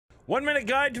1-minute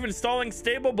guide to installing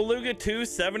stable Beluga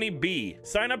 270B.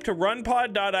 Sign up to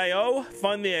runpod.io,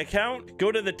 fund the account,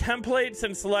 go to the templates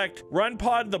and select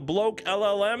runpod the bloke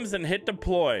LLMs and hit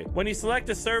deploy. When you select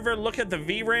a server, look at the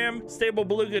VRAM. Stable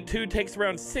Beluga 2 takes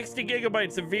around 60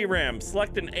 gigabytes of VRAM.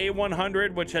 Select an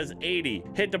A100 which has 80.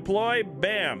 Hit deploy,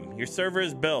 bam, your server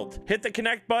is built. Hit the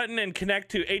connect button and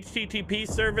connect to HTTP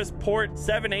service port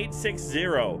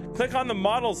 7860. Click on the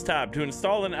models tab to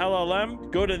install an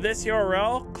LLM. Go to this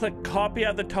URL, click copy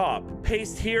at the top.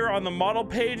 Paste here on the model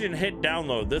page and hit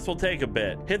download. This will take a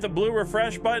bit. Hit the blue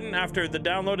refresh button after the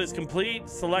download is complete.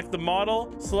 Select the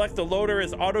model. Select the loader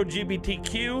as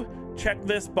AutoGPTQ. Check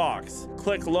this box.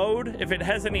 Click load. If it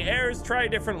has any errors, try a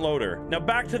different loader. Now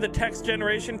back to the text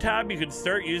generation tab, you can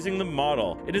start using the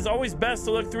model. It is always best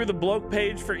to look through the bloke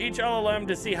page for each LLM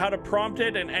to see how to prompt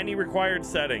it and any required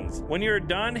settings. When you're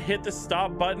done, hit the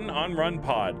stop button on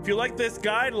RunPod. If you like this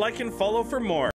guide, like and follow for more.